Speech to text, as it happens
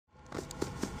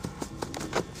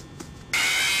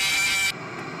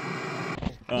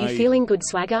You feeling good,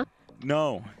 Swagger?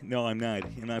 No, I'm not.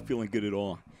 I'm not feeling good at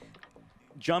all.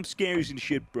 Jump scares and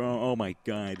shit, bro. Oh my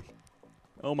god.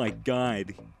 Oh my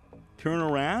god. Turn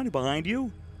around behind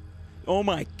you? Oh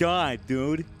my god,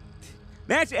 dude.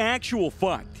 That's actual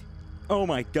fucked. Oh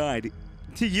my god.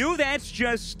 To you, that's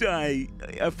just a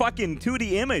fucking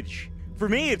 2D image. For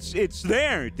me, it's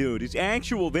there, dude. It's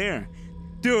actual there.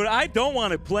 Dude, I don't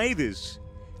want to play this.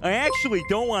 I actually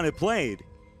don't want to play it.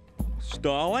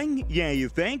 Stalling? Yeah, you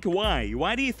think? Why?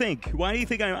 Why do you think? Why do you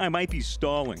think I might be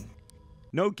stalling?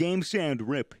 No game sound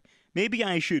rip. Maybe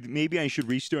I should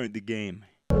restart the game.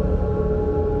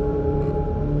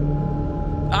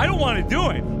 I don't want to do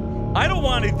it. I don't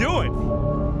want to do it.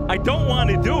 I don't want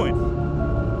to do it.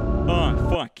 Oh,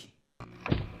 fuck.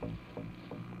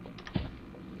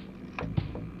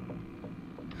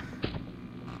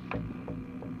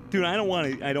 Dude, I don't want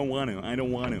to. I actually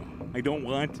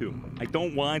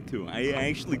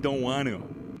don't want to.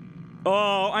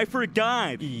 Oh, I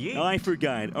forgot. Oh, I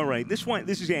forgot. All right, this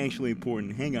is actually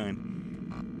important. Hang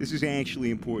on. This is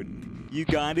actually important. You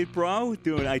got it, bro?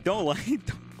 Dude, I don't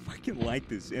fucking like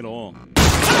this at all.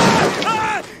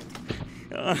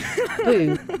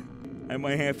 I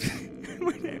might have to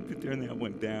turn that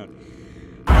one down.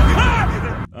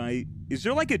 Is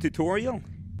there like a tutorial?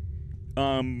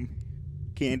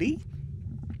 Candy?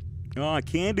 Oh,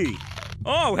 candy.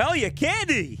 Oh, hell yeah,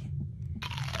 candy!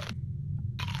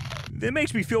 That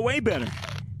makes me feel way better.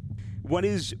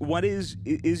 Is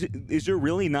there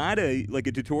really not a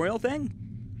tutorial thing?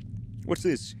 What's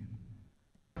this?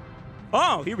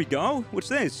 Oh, here we go. What's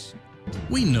this?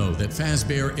 We know that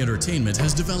Fazbear Entertainment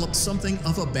has developed something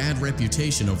of a bad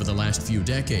reputation over the last few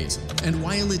decades. And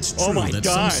while it's true that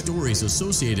some stories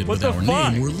associated with our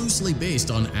name were loosely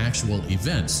based on actual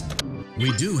events,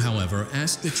 we do, however,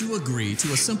 ask that you agree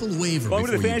to a simple waiver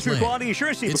before you play.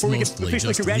 It's mostly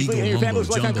just legal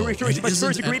mumbo-jumbo and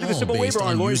isn't at all based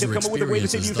on user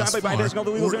experiences thus far, or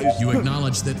you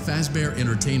acknowledge that Fazbear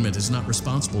Entertainment is not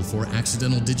responsible for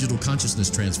accidental digital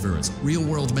consciousness transference,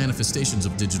 real-world manifestations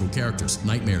of digital characters,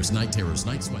 nightmares, night terrors,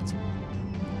 night sweats.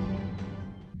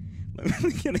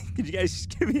 Could you guys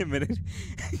just give me a minute?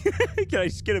 Can I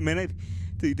just get a minute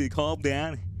to calm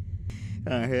down?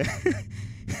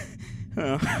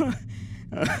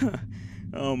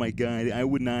 Oh my god, I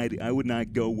would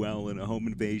not go well in a home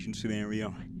invasion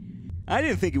scenario. I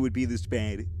didn't think it would be this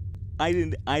bad. I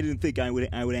didn't think I would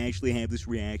actually have this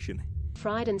reaction.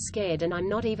 Fried and scared, and I'm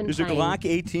not even There's playing. a Glock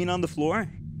 18 on the floor?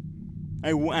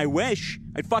 I wish.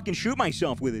 I'd fucking shoot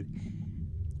myself with it.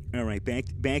 Alright,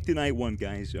 back to night one,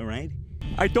 guys, alright?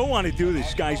 I don't want to do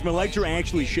this, guys. My legs are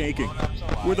actually shaking.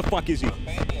 Where the fuck is he?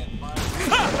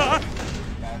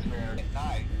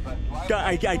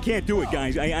 I can't do it,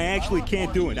 guys. I actually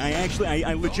can't do it.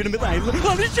 I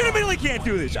legitimately can't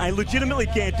do this. I legitimately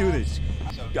can't do this.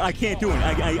 I can't do it.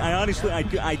 I honestly, I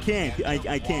can't.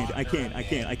 I can't.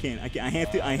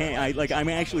 I'm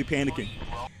actually panicking.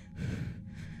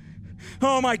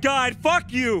 Oh my god,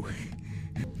 fuck you!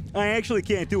 I actually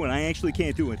can't do it.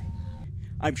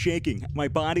 I'm shaking. My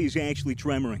body is actually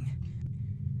tremoring.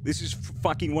 This is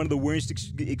fucking one of the worst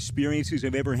experiences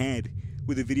I've ever had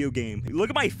with a video game.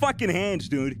 Look at my fucking hands,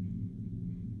 dude.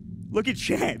 Look at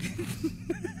chat.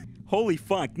 Holy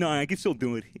fuck. No, I can still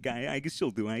do it. I can still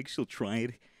do it. I can still try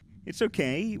it. It's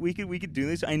okay. We could do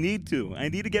this. I need to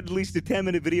get at least a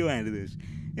 10-minute video out of this.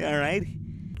 All right?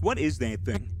 What is that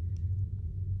thing?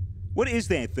 What is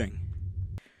that thing?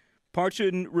 Parts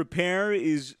and repair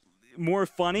is more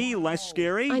funny, less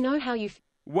scary? I know how you...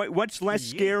 What's less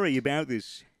scary about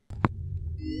this?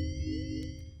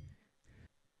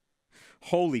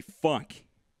 Holy fuck.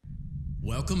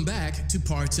 Welcome back to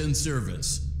Parts and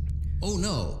Service. Oh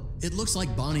no, it looks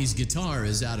like Bonnie's guitar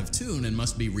is out of tune and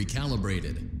must be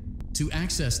recalibrated. To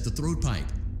access the throat pipe,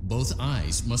 both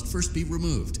eyes must first be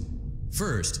removed.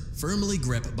 First, firmly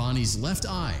grip Bonnie's left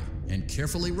eye and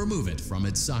carefully remove it from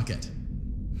its socket.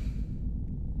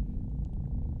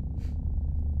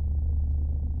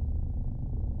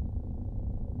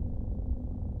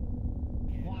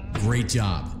 Great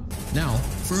job. Now,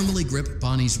 firmly grip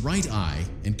Bonnie's right eye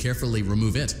and carefully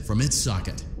remove it from its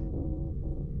socket.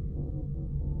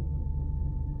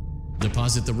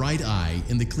 Deposit the right eye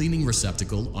in the cleaning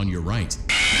receptacle on your right.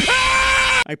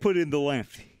 I put it in the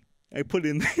left. I put it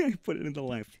in the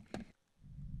left.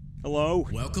 Hello?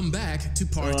 Welcome back to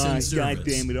Parts and Service. God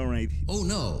damn it, all right. Oh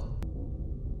no.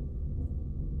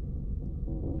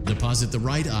 Deposit the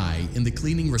right eye in the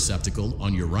cleaning receptacle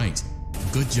on your right.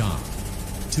 Good job.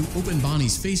 To open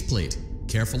Bonnie's faceplate,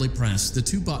 carefully press the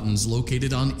two buttons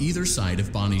located on either side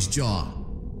of Bonnie's jaw.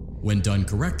 When done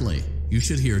correctly, you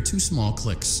should hear two small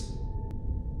clicks.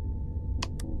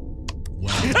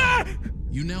 Well done.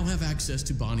 You now have access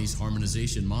to Bonnie's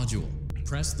harmonization module.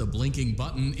 Press the blinking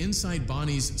button inside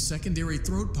Bonnie's secondary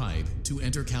throat pipe to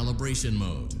enter calibration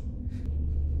mode.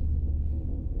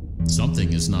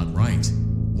 Something is not right.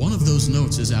 One of those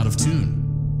notes is out of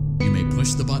tune. You may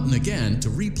push the button again to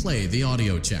replay the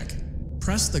audio check.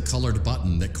 Press the colored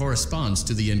button that corresponds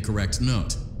to the incorrect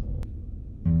note.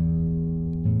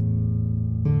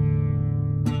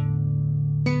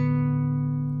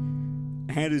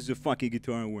 How does the fucking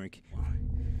guitar work?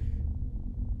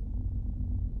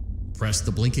 Press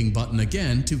the blinking button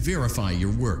again to verify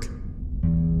your work.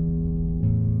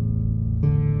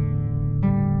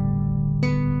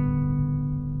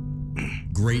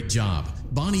 Great job.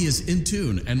 Bonnie is in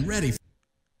tune and ready.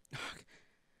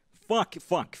 Fuck.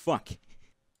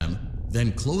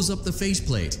 Then close up the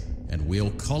faceplate and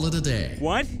we'll call it a day.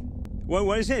 What?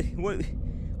 What is it? What?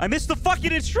 I missed the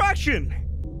fucking instruction!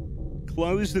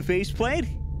 Close the faceplate?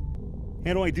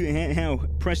 How do I do how?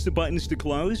 Press the buttons to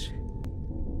close?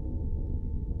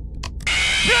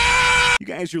 You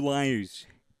guys are liars.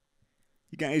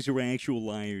 You guys are actual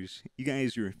liars. You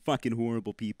guys are fucking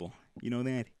horrible people. You know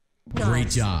that? Great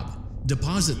job.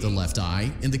 Deposit the left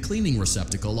eye in the cleaning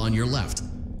receptacle on your left.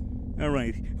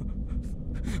 Alright.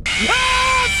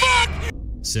 Ah, fuck!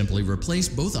 Simply replace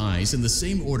both eyes in the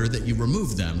same order that you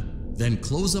removed them, then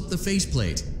close up the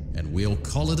faceplate, and we'll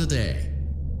call it a day.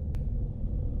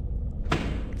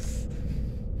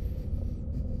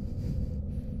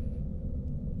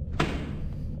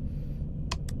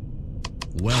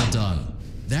 Well done.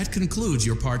 That concludes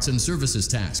your parts and services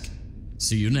task.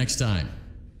 See you next time.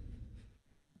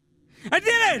 I did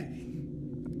it!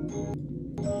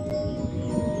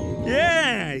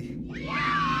 Yeah!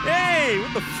 Hey,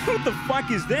 what the fuck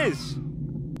is this?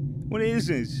 What is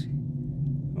this?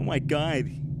 Oh my god.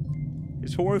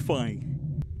 It's horrifying.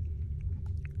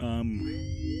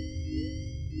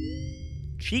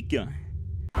 Chica.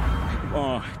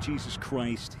 Oh, Jesus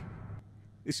Christ.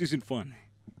 This isn't fun.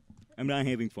 I'm not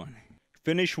having fun.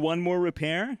 Finish one more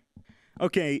repair?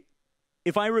 Okay,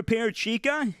 if I repair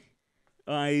Chica,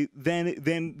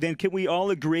 then can we all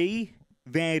agree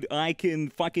that I can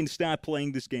fucking stop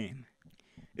playing this game?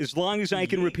 As long as I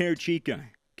can repair Chica.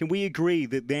 Can we agree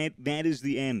that that is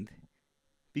the end?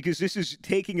 Because this is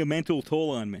taking a mental toll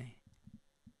on me.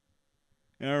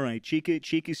 Alright,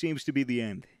 Chica seems to be the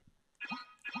end.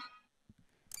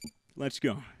 Let's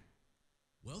go.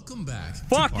 Welcome back to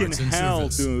Fucking Parts and hell,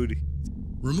 Service. dude.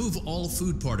 Remove all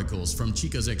food particles from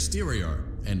Chica's exterior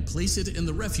and place it in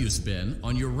the refuse bin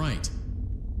on your right.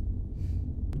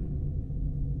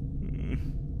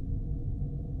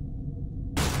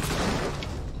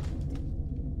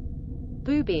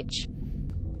 Boo bitch.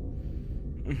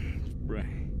 Right.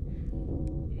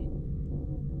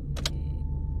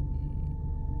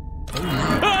 Oh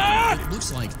no! Ah! It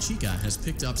looks like Chica has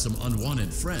picked up some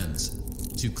unwanted friends.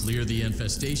 To clear the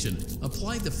infestation,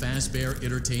 apply the Fazbear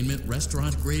Entertainment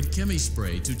restaurant-grade chemi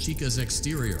spray to Chica's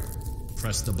exterior.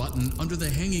 Press the button under the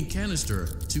hanging canister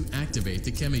to activate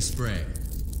the chemi spray.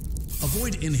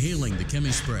 Avoid inhaling the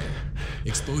chemi spray.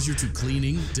 Exposure to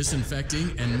cleaning,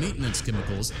 disinfecting, and maintenance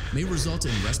chemicals may result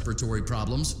in respiratory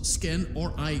problems, skin,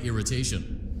 or eye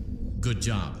irritation. Good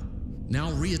job. Now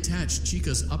reattach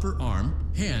Chica's upper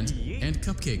arm, hand, and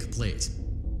cupcake plate.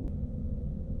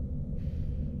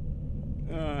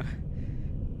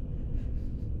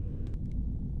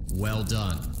 Well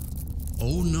done.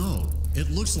 Oh no, it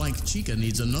looks like Chica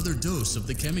needs another dose of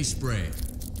the chemi spray.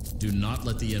 Do not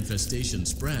let the infestation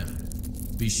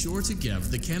spread. Be sure to give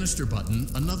the canister button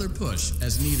another push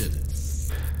as needed.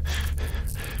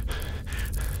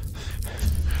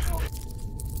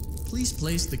 Please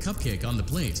place the cupcake on the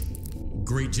plate.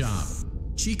 Great job.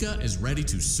 Chica is ready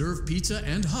to serve pizza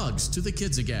and hugs to the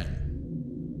kids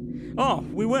again. Oh,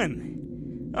 we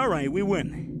win. Alright, we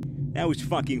win. That was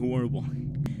fucking horrible.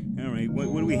 Alright, what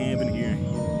do we have in here?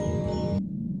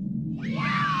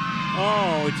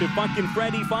 Oh, it's a fucking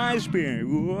Freddy Fazbear.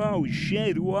 Whoa,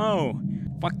 shit, whoa.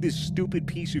 Fuck this stupid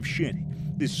piece of shit.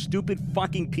 This stupid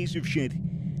fucking piece of shit.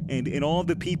 And all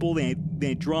the people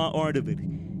that draw art of it.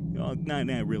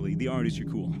 Not really. The artists are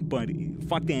cool. But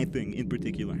fuck that thing in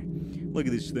particular. Look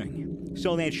at this thing.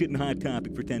 Sell that shit in Hot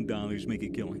Topic for $10. Make a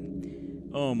killing.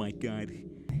 Oh my god.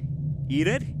 Eat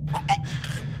it?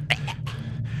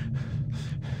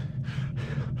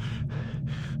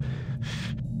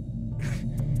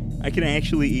 I can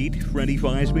actually eat Freddy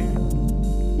Fazbear?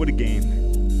 What a game.